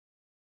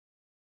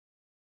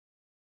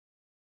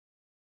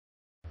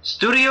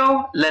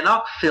Studio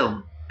Lennox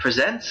Film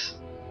presents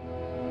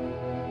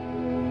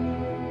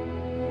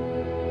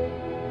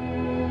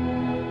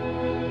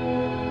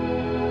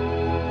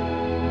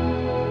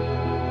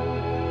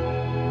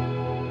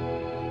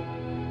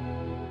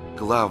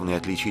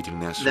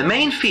The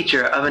main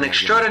feature of an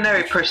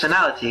extraordinary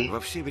personality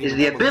is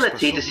the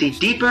ability to see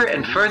deeper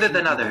and further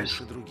than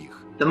others.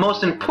 The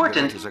most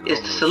important is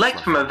to select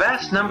from a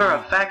vast number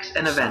of facts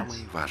and events.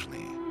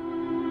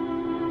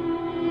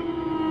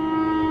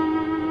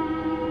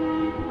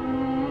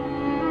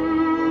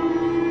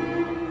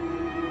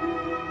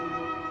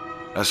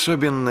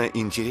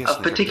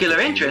 Of particular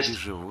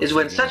interest is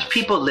when such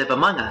people live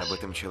among us.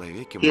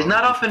 He is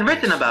not often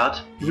written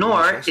about,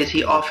 nor is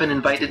he often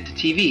invited to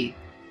TV,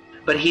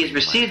 but he is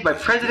received by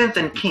presidents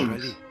and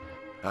kings.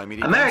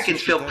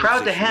 Americans feel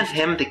proud to hand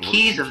him the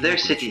keys of their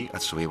city.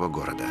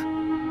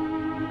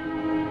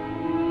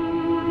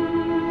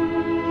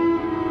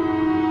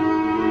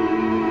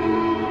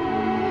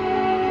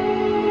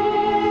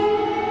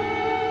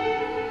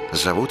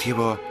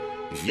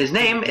 His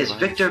name is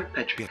Victor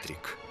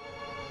Petrik.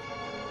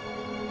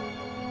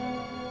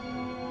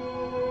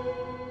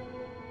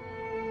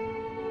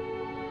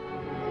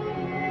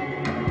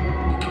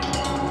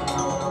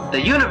 The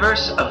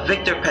universe of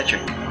Victor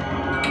Petrik.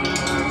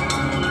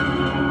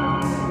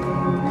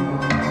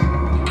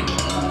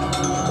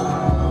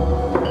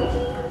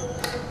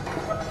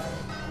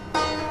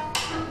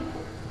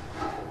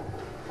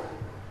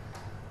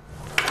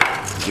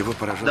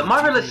 The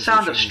marvelous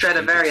sound of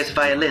Stradivarius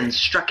violins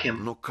struck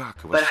him,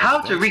 but how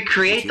to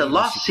recreate the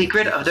lost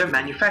secret of their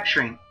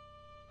manufacturing?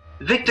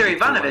 Victor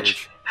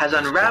Ivanovich has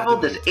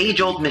unraveled this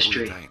age-old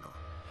mystery.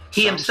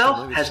 He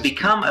himself has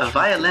become a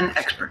violin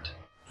expert.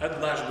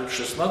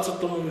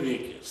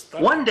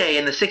 One day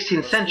in the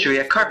 16th century,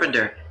 a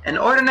carpenter, an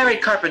ordinary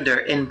carpenter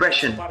in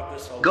Brescian,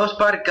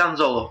 Gaspar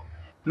Gonzalo,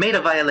 made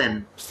a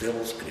violin.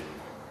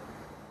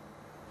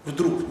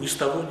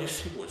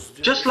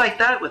 Just like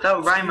that,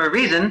 without rhyme or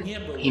reason,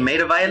 he made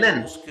a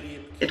violin.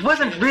 It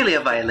wasn't really a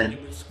violin.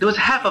 It was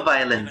half a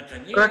violin,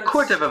 or a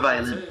quarter of a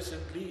violin.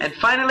 And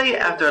finally,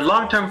 after a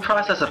long-term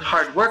process of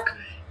hard work,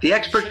 the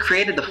expert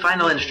created the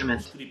final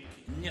instrument.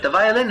 The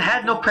violin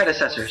had no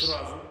predecessors.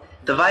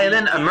 The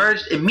violin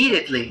emerged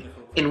immediately,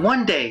 in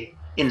one day,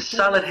 in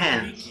solid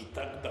hands.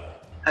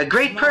 A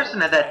great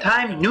person at that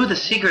time knew the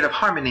secret of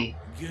harmony,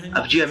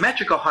 of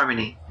geometrical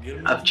harmony,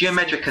 of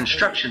geometric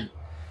construction.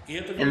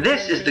 And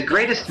this is the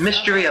greatest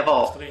mystery of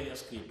all.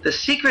 The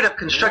secret of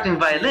constructing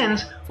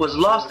violins was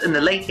lost in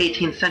the late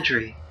 18th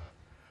century.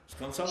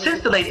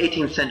 Since the late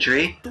 18th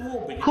century,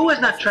 who has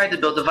not tried to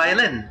build a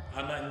violin?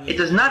 It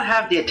does not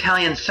have the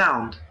Italian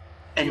sound,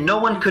 and no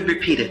one could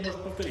repeat it.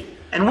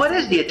 And what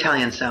is the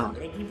Italian sound?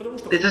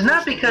 This is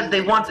not because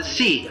they want to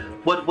see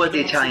what was the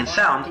Italian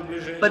sound,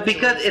 but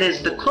because it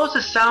is the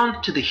closest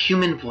sound to the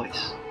human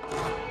voice.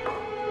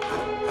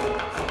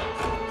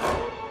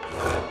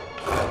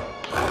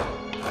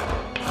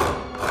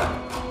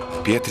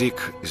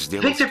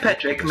 Victor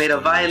Petrik made a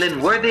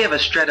violin worthy of a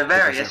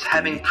Stradivarius,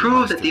 having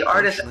proved that the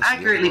artist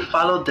accurately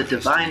followed the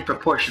divine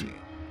proportion.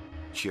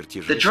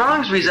 The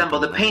drawings resemble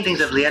the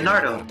paintings of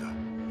Leonardo.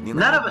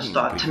 None of us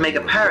thought to make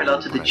a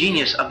parallel to the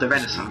genius of the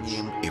Renaissance.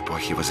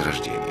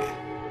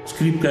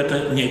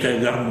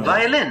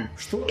 Violin,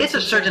 it's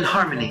a certain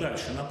harmony.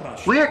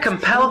 We are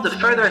compelled to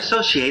further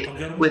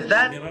associate with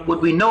that what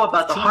we know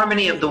about the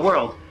harmony of the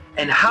world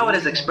and how it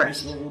is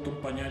expressed.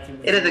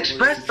 It is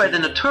expressed by the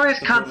notorious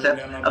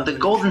concept of the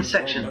golden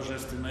section,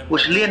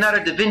 which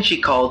Leonardo da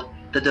Vinci called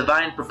the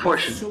divine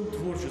proportion.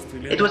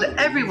 It was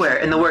everywhere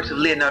in the works of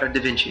Leonardo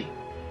da Vinci.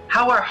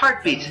 How our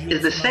heart beats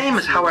is the same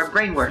as how our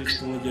brain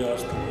works.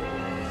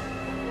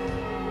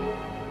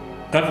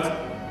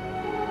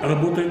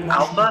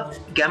 Alpha,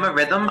 gamma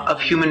rhythm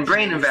of human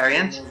brain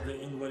invariants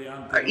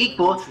are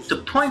equal to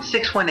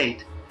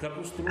 0.618,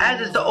 as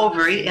is the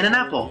ovary in an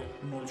apple,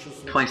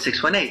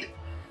 0.618,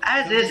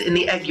 as is in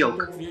the egg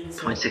yolk,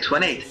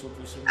 0.618,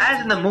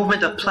 as in the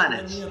movement of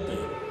planets.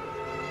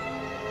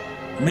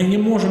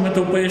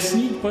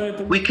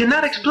 We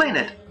cannot explain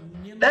it.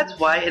 That's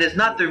why it is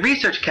not the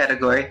research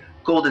category,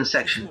 golden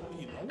section.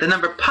 The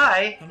number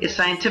pi is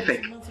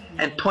scientific,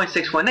 and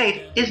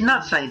 0.618 is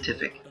not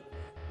scientific.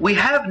 We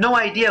have no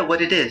idea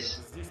what it is.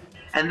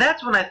 And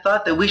that's when I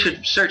thought that we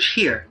should search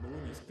here.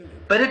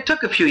 But it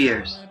took a few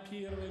years.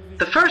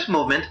 The first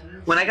movement,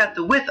 when I got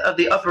the width of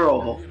the upper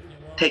oval,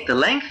 take the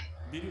length,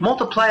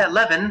 multiply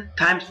 11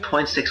 times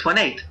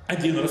 0.618.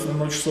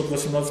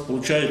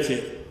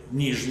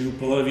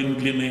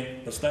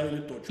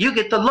 You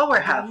get the lower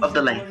half of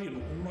the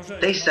length.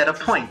 They set a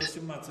point.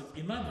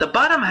 The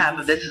bottom half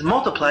of this is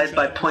multiplied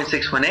by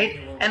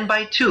 0.618 and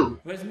by 2.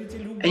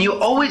 And you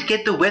always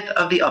get the width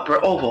of the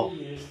upper oval.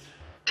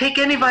 Take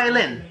any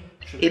violin.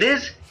 It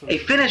is a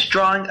finished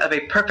drawing of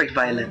a perfect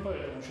violin.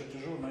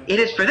 It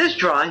is for this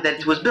drawing that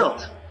it was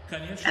built.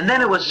 And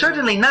then it was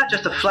certainly not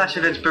just a flash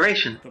of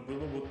inspiration.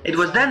 It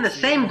was then the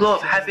same glow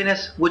of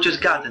happiness which is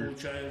gotten,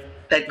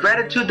 that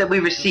gratitude that we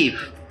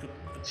receive.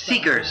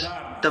 Seekers,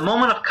 the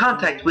moment of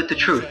contact with the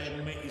truth.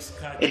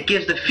 It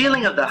gives the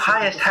feeling of the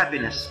highest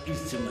happiness.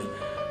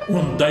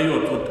 Он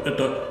дает вот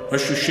это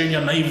ощущение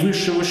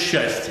наивысшего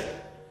счастья.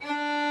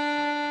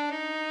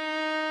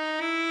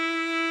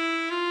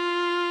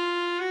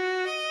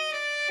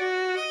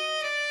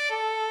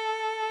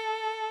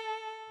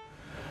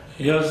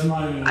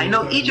 I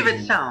know each of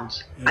its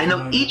sounds. I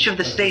know each of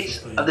the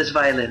states of this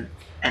violin,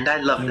 and I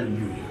love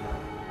them.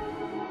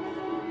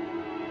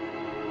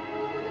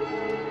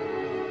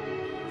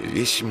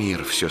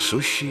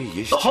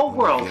 The whole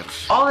world,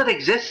 all that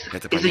exists,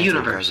 is the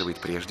universe.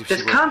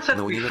 This concept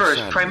refers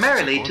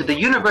primarily to the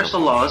universal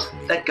laws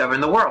that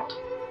govern the world,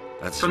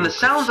 from the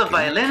sounds of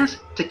violins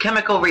to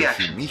chemical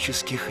reactions.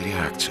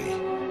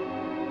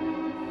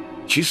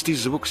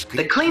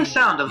 The clean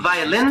sound of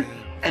violin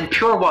and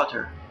pure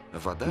water.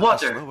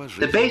 Water,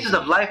 the basis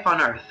of life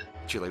on Earth.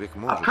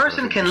 A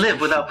person can live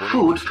without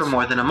food for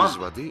more than a month.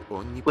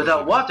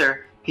 Without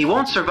water, he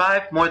won't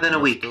survive more than a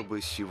week.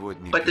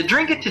 But to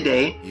drink it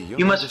today,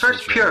 you must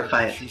first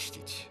purify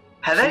it.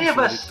 Have any of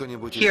us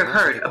here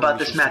heard about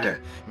this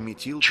matter?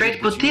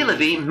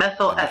 Trait-butylavy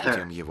methyl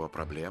ether.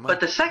 But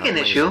the second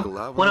issue,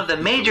 one of the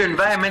major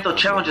environmental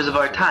challenges of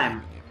our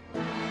time.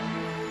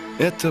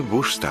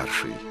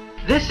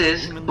 This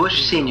is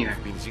Bush Sr.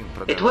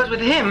 It was with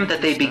him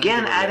that they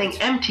began adding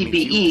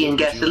MTBE in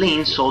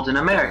gasoline sold in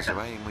America.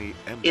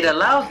 It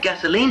allows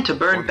gasoline to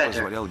burn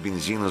better. But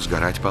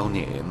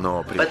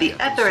the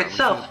ether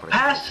itself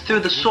passed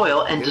through the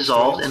soil and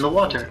dissolved in the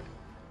water.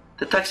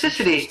 The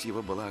toxicity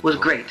was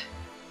great.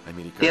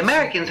 The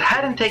Americans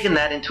hadn't taken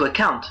that into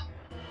account.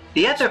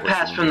 The ether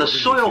passed from the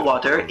soil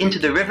water into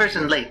the rivers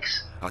and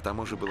lakes,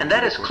 and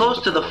that is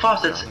close to the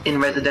faucets in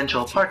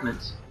residential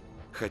apartments.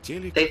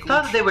 They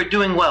thought they were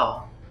doing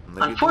well.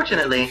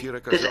 Unfortunately,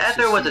 this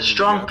ether was a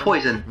strong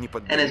poison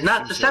and is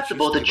not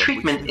susceptible to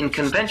treatment in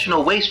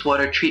conventional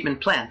wastewater treatment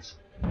plants.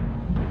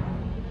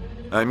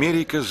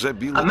 America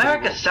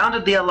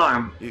sounded the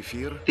alarm.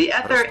 The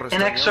ether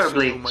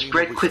inexorably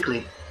spread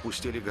quickly.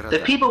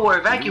 The people were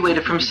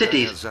evacuated from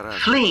cities,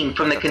 fleeing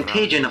from the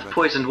contagion of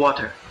poisoned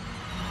water.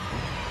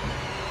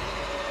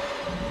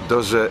 A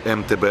dose of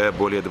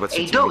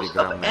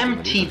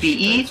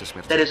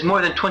MTBE that is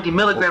more than 20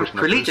 milligrams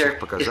per liter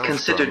is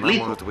considered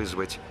lethal.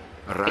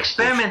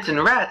 Experiments in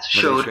rats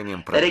showed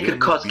that it could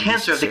cause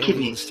cancer of the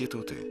kidneys.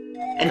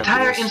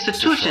 Entire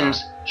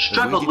institutions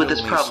struggled with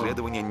this problem.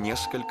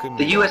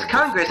 The U.S.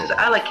 Congress has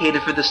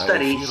allocated for the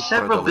study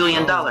several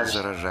 $billions,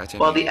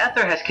 while the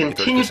ether has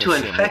continued to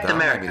infect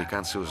America.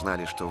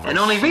 And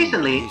only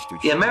recently,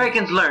 the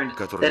Americans learned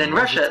that in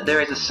Russia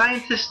there is a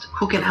scientist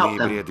who can help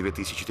them.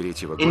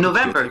 In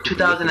November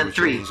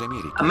 2003,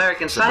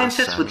 American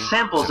scientists with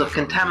samples of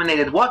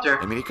contaminated water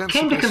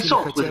came to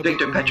consult with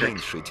Victor Petrik.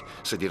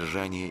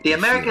 The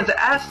Americans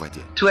asked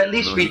to at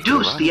least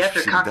reduce the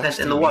ether content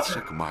in the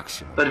water,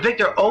 but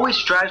Victor always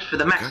strives for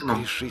the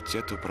maximum.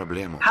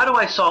 How do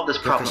I solve this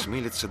problem?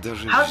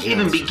 How to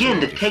even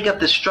begin to take up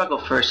this struggle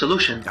for a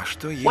solution?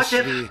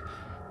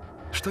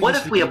 What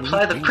if we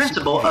apply the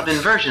principle of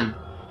inversion?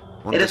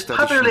 It is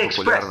popularly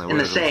expressed in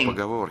the saying,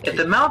 if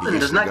the mountain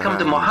does not come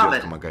to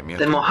Mohammed,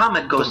 then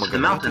Mohammed goes to the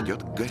mountain.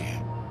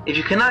 If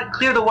you cannot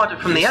clear the water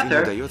from the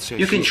ether,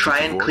 you can try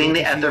and clean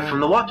the ether from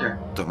the water.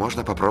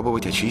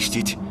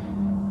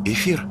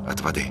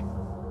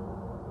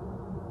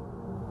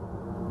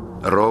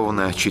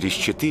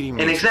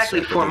 In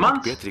exactly 4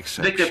 months,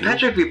 Victor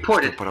Petrik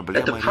reported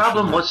that the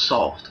problem was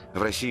solved.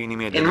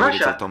 In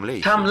Russia,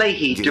 Tom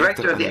Leahy,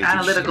 director of the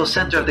Analytical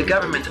Center of the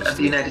Government of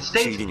the United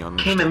States,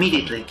 came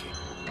immediately.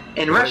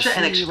 In Russia,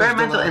 an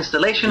experimental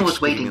installation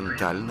was waiting for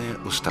him.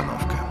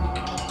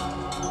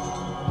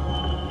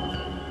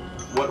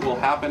 What will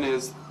happen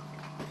is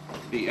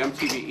the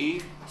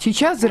MTBE.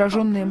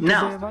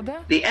 Now,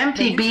 the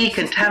MTBE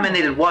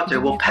contaminated water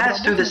will pass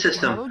through the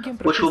system,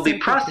 which will be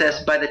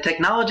processed by the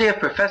technology of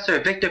Professor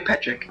Victor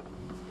Petrik.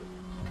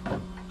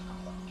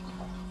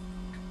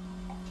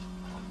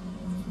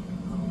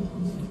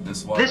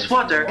 This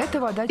water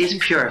is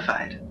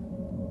purified.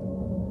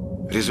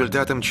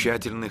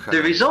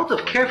 The result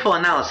of careful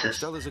analysis,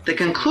 the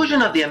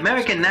conclusion of the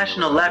American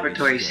National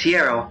Laboratory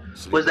Sierra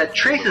was that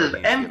traces of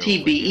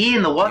MTBE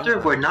in the water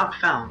were not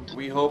found.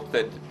 We hope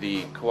that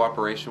the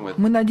cooperation with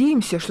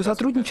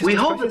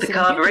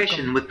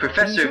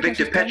Professor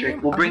Victor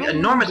Petrik will bring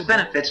enormous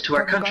benefits to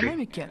our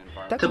country,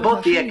 to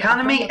both the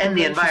economy and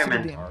the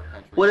environment.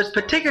 What is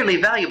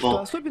particularly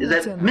valuable is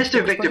that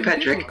Mr. Victor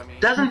Petrik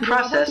doesn't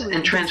process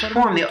and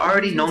transform the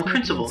already known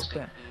principles,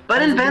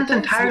 but invents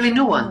entirely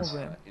new ones.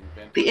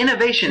 The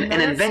innovation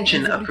and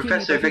invention of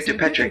Professor Victor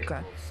Petrik,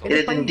 it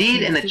is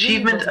indeed an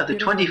achievement of the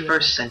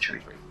 21st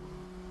century.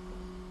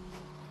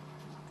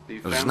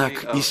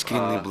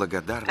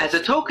 As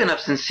a token of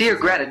sincere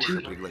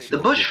gratitude, the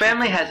Bush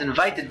family has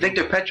invited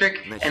Victor Petrik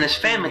and his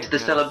family to the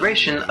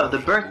celebration of the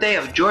birthday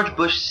of George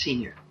Bush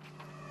Sr.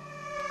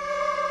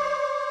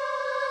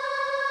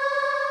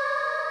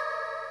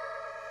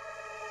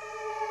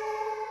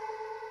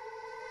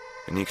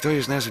 None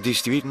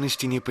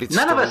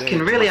of us can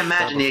really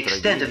imagine the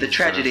extent of the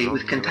tragedy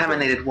with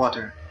contaminated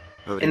water.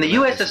 In the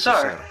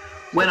USSR,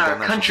 When our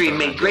country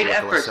made great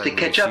efforts to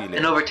catch up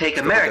and overtake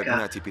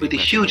America with the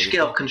huge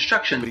scale of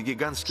construction,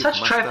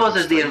 such trifles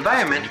as the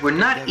environment were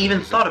not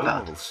even thought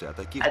about.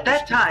 At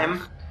that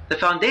time, the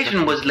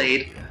foundation was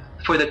laid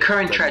for the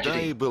current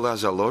tragedy.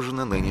 That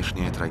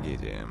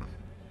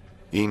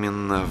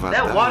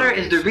water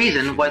is the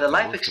reason why the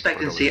life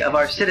expectancy of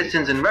our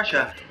citizens in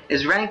Russia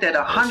is ranked at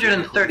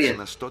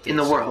 130th in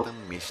the world.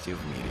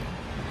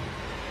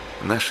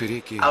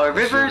 Our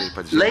rivers,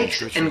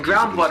 lakes, and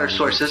groundwater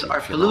sources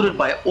are polluted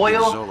by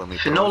oil,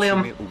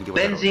 phenolium,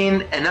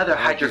 benzene, and other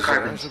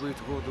hydrocarbons.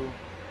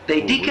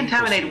 They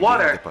decontaminate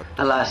water,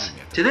 alas,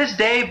 to this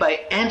day by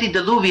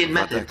antediluvian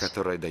methods.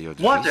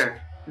 Water,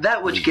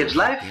 that which gives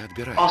life,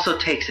 also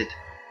takes it.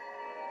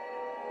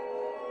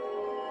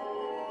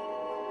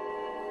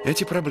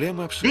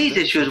 These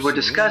issues were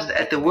discussed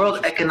at the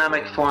World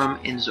Economic Forum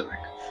in Zurich.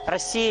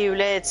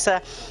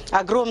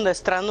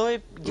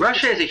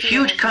 Russia is a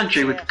huge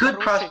country with good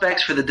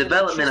prospects for the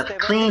development of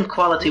clean,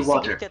 quality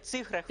water.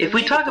 If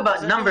we talk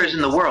about numbers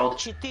in the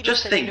world,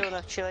 just think.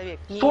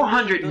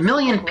 400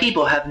 million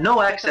people have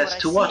no access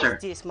to water.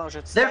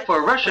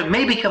 Therefore, Russia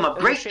may become a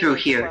breakthrough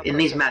here in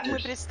these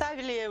matters.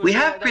 We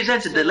have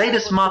presented the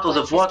latest models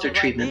of water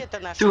treatment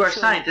through our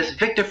scientist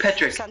Viktor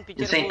Petrik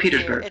in St.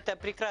 Petersburg.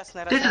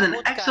 This is an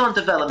excellent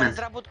development.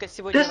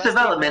 This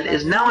development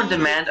is now in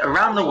demand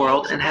around the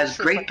world and has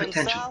great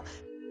potential.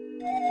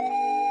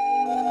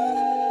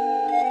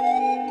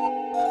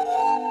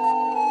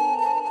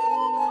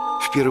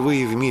 For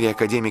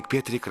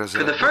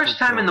the first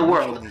time in the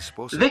world,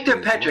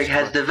 Viktor Petrik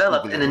has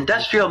developed an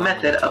industrial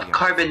method of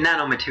carbon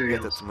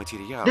nanomaterials.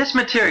 This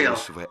material,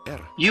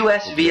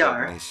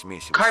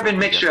 USVR, carbon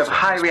mixture of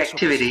high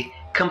reactivity,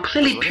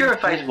 completely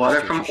purifies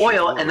water from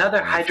oil and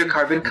other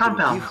hydrocarbon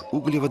compounds.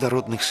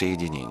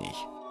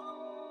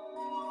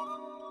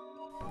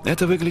 It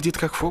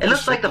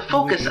looks like the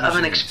focus of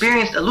an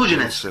experienced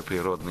illusionist.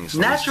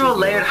 Natural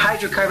layered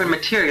hydrocarbon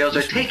materials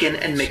are taken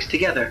and mixed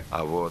together.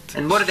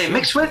 And what are they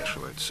mixed with?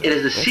 It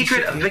is the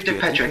secret of Viktor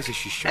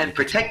Petrik and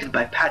protected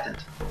by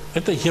patent.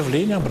 This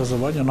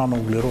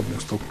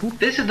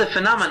is the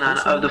phenomenon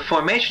of the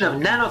formation of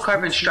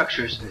nanocarbon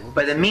structures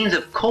by the means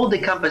of cold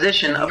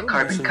decomposition of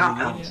carbon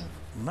compounds.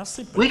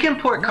 We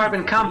can pour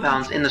carbon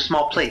compounds in the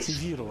small plates.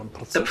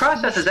 The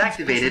process is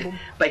activated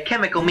by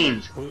chemical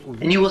means,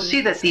 and you will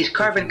see that these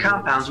carbon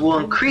compounds will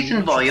increase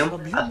in volume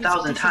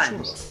 1,000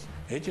 times.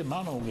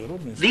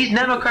 These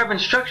nanocarbon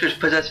structures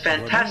possess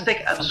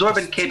fantastic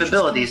absorbent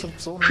capabilities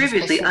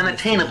previously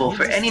unattainable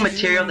for any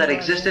material that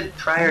existed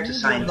prior to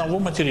science.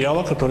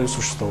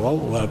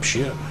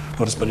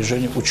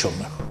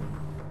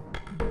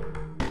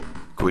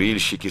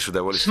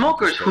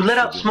 Smokers who let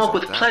out smoke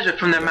with pleasure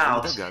from their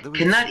mouths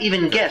cannot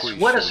even guess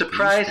what a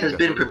surprise has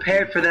been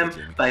prepared for them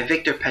by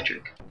Viktor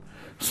Petrik.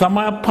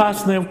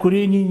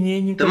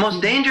 The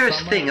most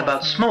dangerous thing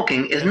about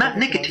smoking is not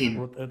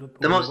nicotine.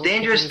 The most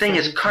dangerous thing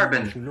is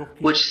carbon,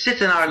 which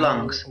sits in our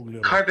lungs,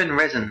 carbon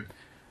resin.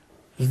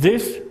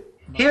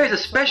 Here is a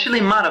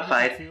specially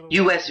modified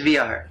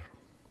USVR.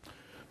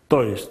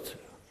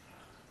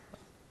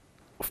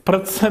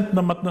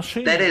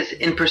 That is,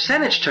 in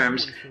percentage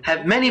terms,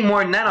 have many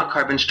more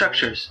nanocarbon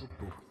structures.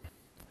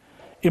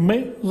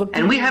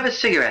 And we have a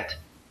cigarette.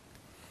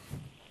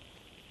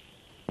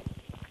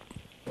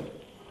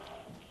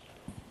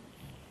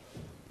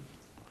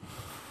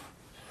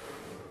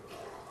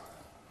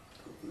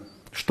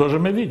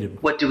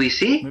 What do we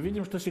see?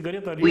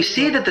 We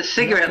see that the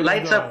cigarette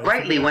lights up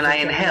brightly when I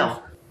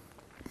inhale.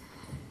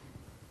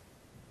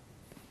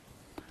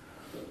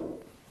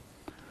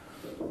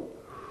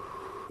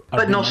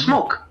 But no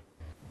smoke.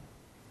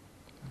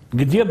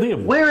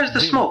 Where is the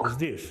smoke?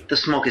 The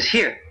smoke is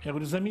here.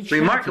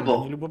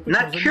 Remarkable.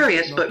 Not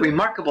curious, but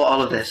remarkable,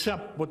 all of this.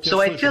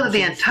 So I feel that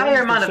the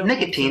entire amount of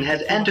nicotine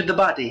has entered the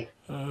body.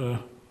 Here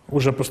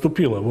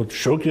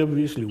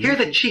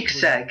the cheeks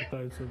sag,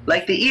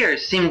 like the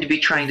ears seem to be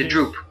trying to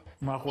droop.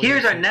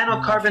 Here's our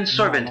nanocarbon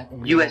sorbent,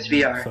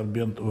 USVR.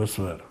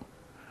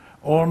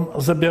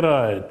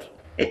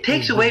 It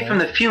takes away from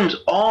the fumes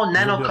all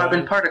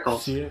nanocarbon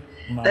particles.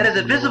 That is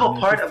a visible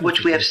part of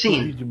which we have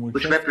seen,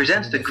 which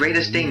represents the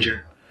greatest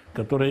danger.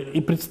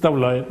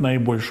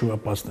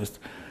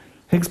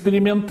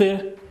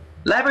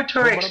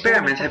 Laboratory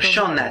experiments have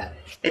shown that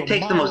it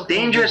takes the most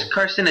dangerous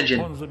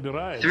carcinogen,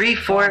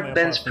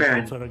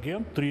 3,4-benzpyrin.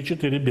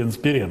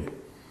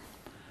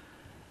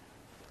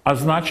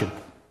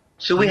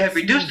 So we have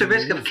reduced the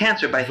risk of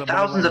cancer by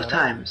thousands of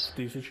times.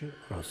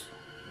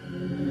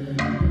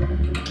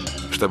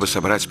 To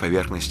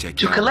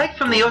collect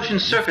from the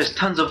ocean's surface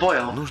tons of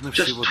oil,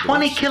 just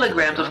 20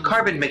 kilograms of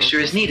carbon mixture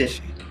is needed.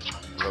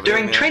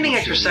 During training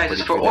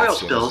exercises for oil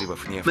spills,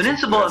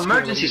 municipal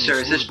emergency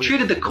services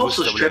treated the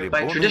coastal strip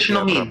by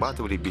traditional means.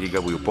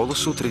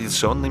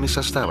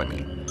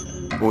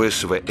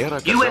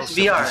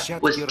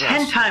 USVR was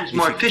 10 times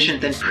more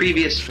efficient than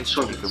previous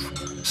sorbents.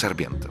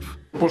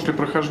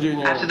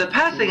 After the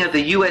passing of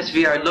the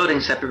USVR loading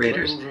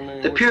separators,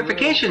 the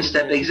purification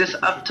step exists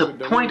up to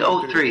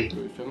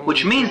 0.03.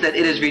 which means that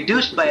it is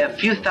reduced by a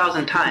few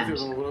thousand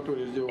times.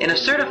 In a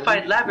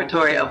certified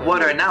laboratory of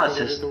water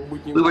analysis,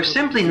 we were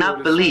simply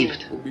not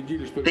believed.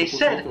 They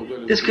said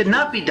this could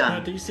not be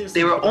done.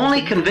 They were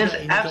only convinced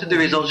after the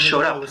results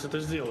showed up.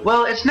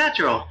 Well, it's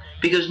natural,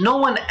 because no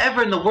one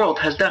ever in the world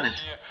has done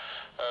it.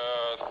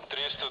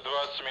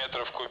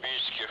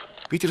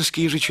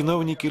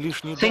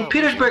 St.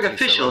 Petersburg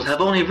officials have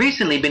only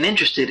recently been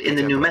interested in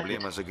the new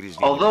method,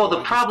 although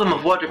the problem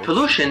of water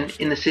pollution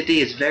in the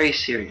city is very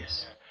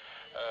serious.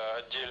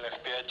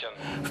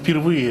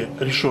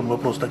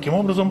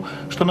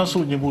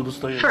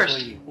 First,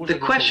 the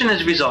question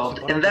is resolved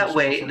in that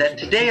way that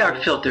today our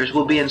filters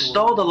will be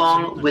installed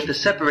along with the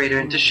separator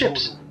into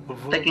ships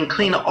that can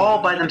clean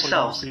all by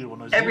themselves,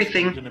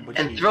 everything,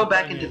 and throw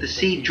back into the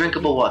sea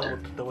drinkable water.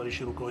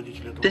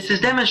 This is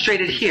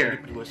demonstrated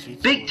here.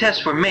 Big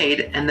tests were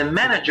made, and the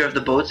manager of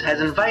the boats has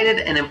invited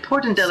an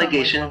important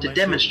delegation to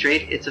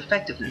demonstrate its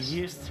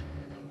effectiveness.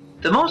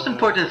 The most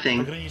important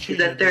thing is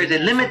that there is a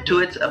limit to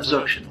its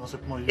absorption.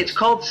 It's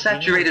called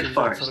saturated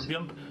forest.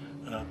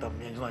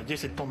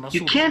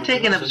 You can't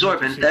take an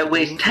absorbent that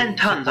weighs 10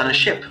 tons on a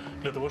ship.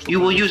 You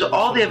will use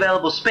all the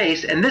available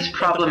space, and this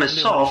problem is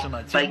solved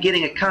by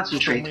getting a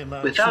concentrate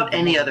without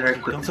any other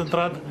equipment.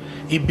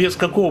 И без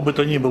какого бы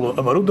то ни было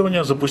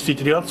оборудования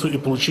запустить реакцию и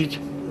получить,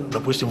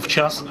 допустим, в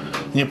час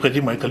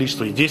необходимое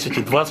количество, и 10,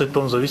 и 20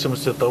 тонн, в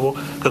зависимости от того,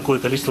 какое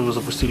количество вы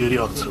запустили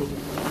реакцию.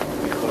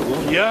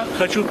 Я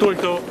хочу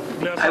только...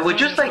 I would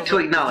just like to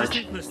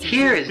acknowledge,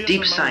 here is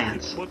deep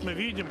science.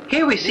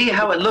 Here we see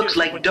how it looks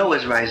like dough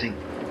is rising.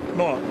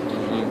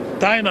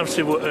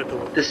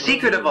 The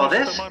secret of all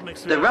this,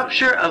 the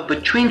rupture of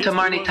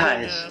between-Tamarny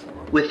ties,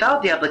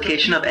 without the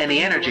application of any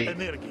energy.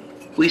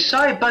 We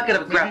saw a bucket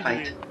of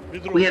graphite.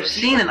 We have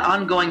seen an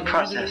ongoing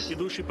process.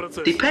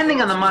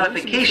 Depending on the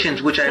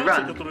modifications which I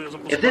run,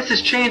 if this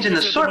is changed in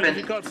the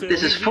sorbent,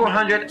 this is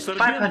 400,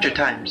 500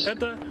 times.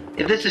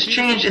 If this is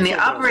changed in the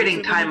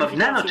operating time of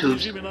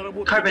nanotubes,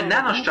 carbon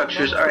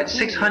nanostructures are at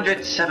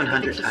 600,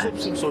 700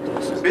 times.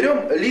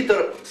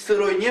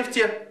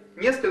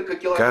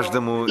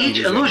 Each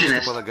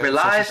illusionist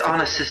relies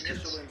on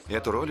assistance.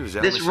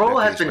 This role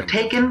has been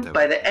taken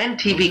by the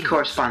NTV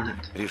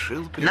correspondent.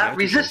 Not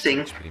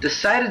resisting,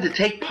 decided to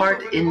take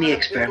part in the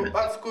experiment.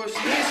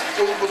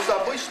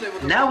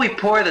 Now we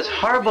pour this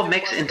horrible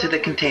mix into the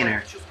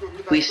container.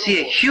 We see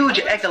a huge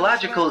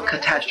ecological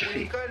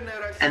catastrophe.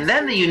 And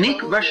then the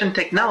unique Russian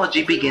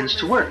technology begins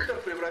to work.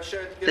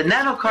 The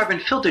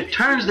nanocarbon filter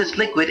turns this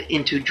liquid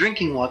into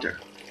drinking water.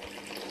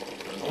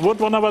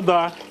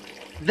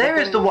 There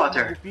is the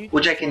water,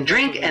 which I can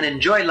drink and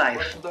enjoy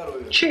life.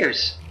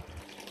 Cheers!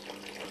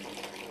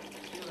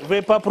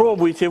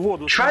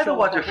 Try the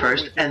water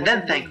first and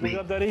then thank me.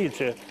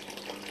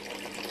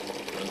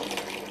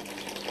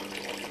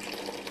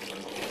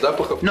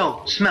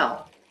 No,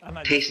 smell.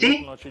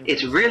 Tasty?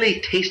 It's really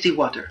tasty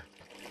water.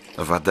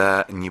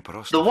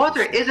 The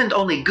water isn't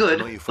only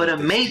good, but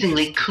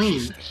amazingly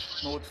clean.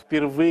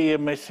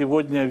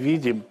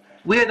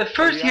 We are the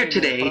first here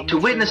today to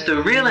witness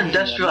the real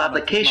industrial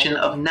application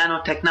of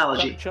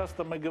nanotechnology.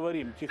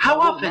 How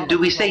often do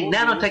we say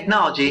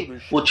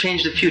nanotechnology will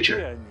change the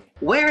future?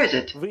 Where is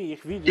it?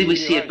 Did we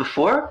see it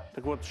before?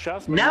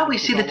 Now we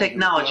see the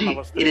technology.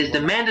 It is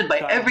demanded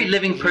by every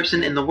living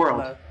person in the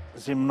world.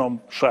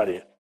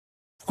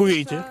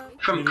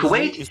 From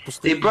Kuwait,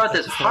 they brought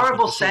this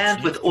horrible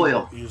sand with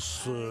oil.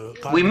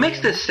 We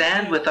mixed this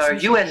sand with our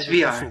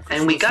USVR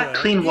and we got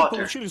clean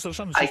water.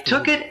 I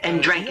took it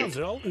and drank it,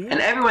 and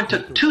everyone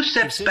took 2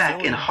 steps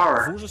back in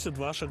horror.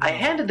 I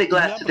handed the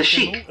glass to the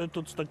sheikh.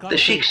 The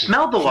sheikh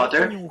smelled the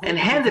water and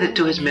handed it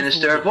to his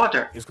minister of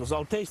water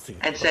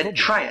and said,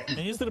 "Try it."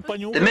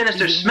 The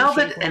minister smelled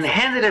it and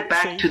handed it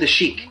back to the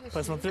sheikh.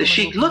 The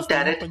sheikh looked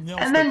at it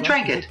and then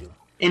drank it.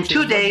 In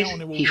 2 days,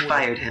 he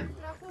fired him.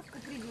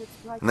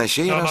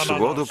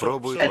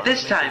 At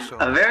this time,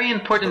 a very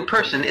important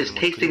person is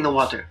tasting the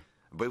water.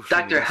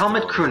 Dr.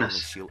 Helmut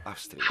Krunas,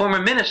 former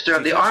minister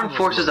of the Armed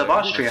Forces of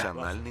Austria.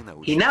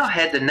 He now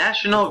heads the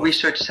National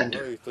Research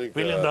Center.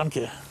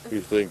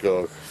 Ich trinke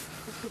auch.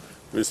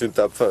 Wir sind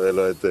tapfere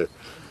Leute.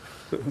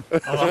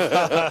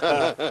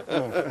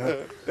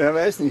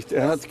 Weiß nicht,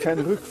 hat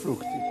keinen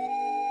Rückflug.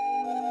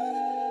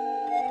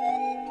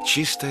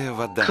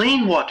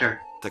 Clean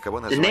water.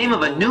 The name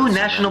of a new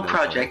national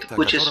project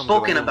which is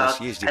spoken about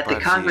at the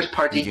Congress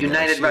Party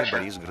United Russia,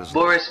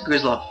 Boris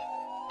Gryzlov.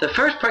 The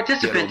first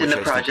participant in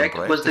the project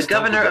was the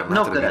governor of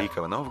Novgorod,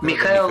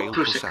 Mikhail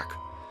Prusik.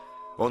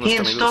 He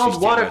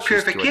installed water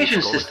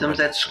purification systems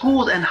at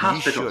schools and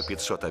hospitals.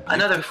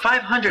 Another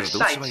 500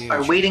 sites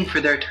are waiting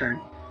for their turn.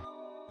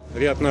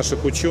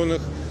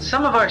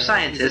 Some of our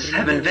scientists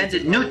have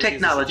invented new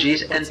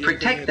technologies and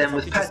protect them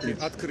with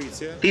patents.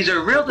 These are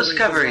real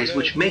discoveries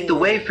which make the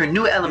way for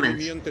new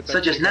elements,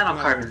 such as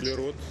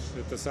nanocarbons.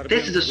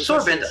 This is a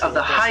sorbent of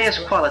the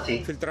highest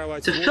quality,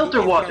 to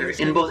filter water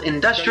in both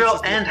industrial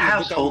and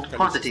household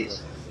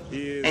quantities.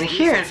 And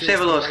here in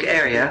Vsevolozhsk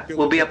area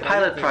will be a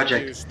pilot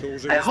project.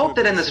 I hope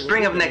that in the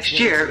spring of next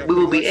year we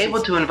will be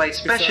able to invite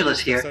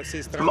specialists here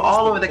from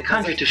all over the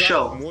country to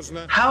show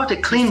how to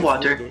clean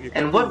water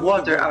and what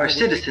water our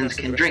citizens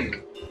can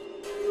drink.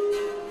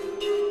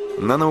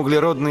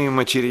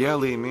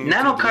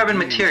 Nanocarbon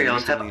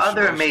materials have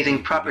other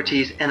amazing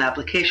properties and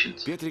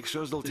applications.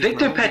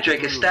 Victor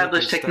Petrik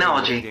established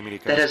technology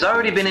that has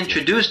already been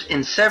introduced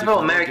in several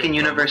American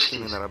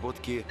universities.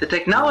 The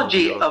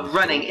technology of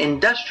running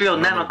industrial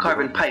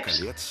nanocarbon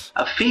pipes,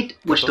 a feat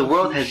which the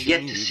world has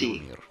yet to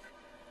see.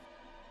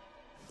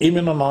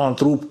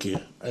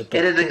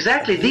 It is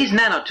exactly these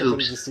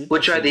nanotubes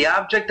which are the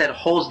object that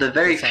holds the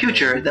very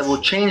future that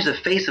will change the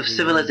face of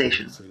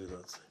civilization.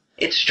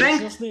 Its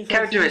strength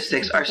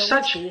characteristics are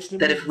such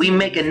that if we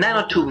make a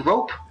nanotube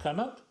rope,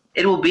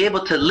 it will be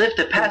able to lift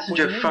a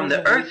passenger from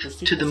the Earth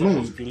to the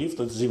Moon.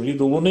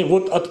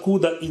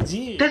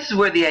 This is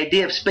where the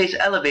idea of space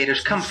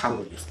elevators come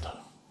from.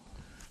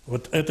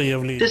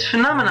 This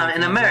phenomenon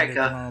in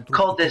America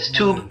called this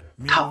tube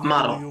top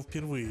model.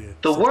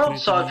 The world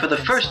saw it for the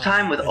first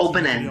time with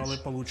open ends.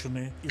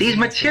 These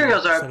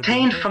materials are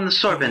obtained from the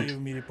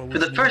sorbent. For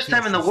the first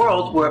time in the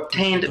world were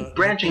obtained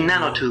branching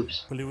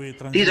nanotubes.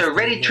 These are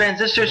ready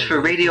transistors for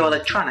radio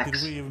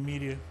electronics.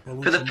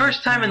 For the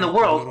first time in the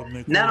world,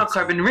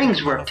 nanocarbon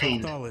rings were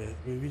obtained.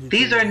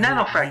 These are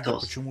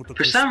nanofractals.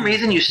 For some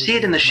reason you see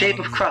it in the shape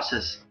of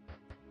crosses.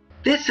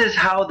 This is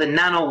how the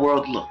nano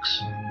world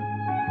looks.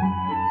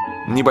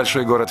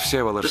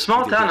 The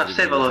small town of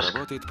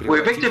Vsevolozhsk,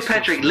 where Victor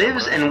Petrik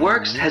lives and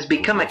works, has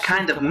become a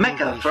kind of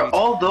mecca for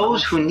all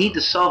those who need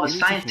to solve a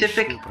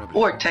scientific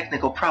or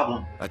technical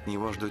problem.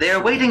 They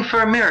are waiting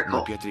for a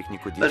miracle,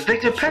 but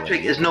Victor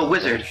Petrik is no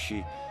wizard,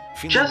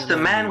 just a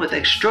man with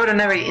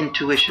extraordinary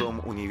intuition.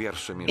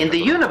 In the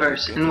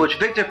universe in which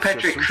Victor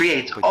Petrik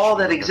creates, all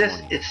that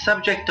exists is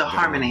subject to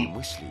harmony.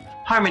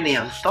 Harmony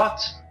of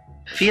thoughts,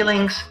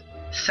 feelings,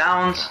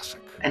 sounds,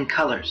 and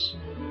colors.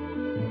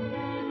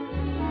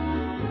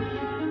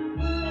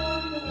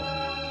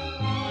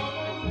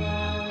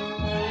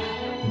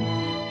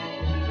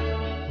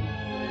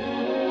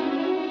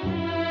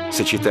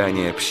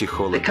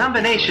 The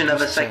combination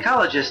of a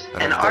psychologist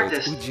and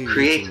artist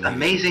creates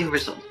amazing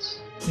results.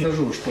 In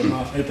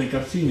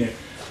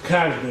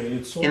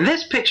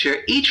this picture,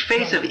 each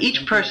face of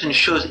each person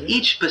shows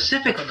each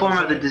specific form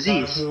of the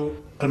disease. The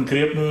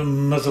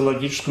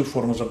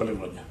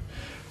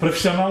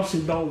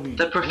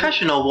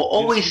professional will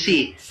always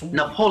see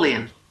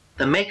Napoleon,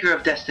 the maker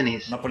of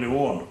destinies.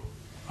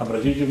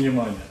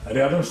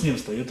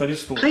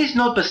 Please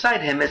note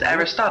beside him is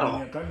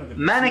Aristotle,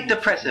 manic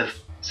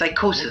depressive,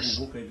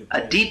 psychosis,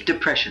 a deep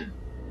depression.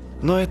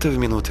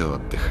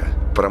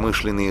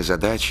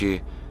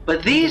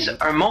 But these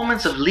are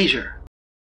moments of leisure.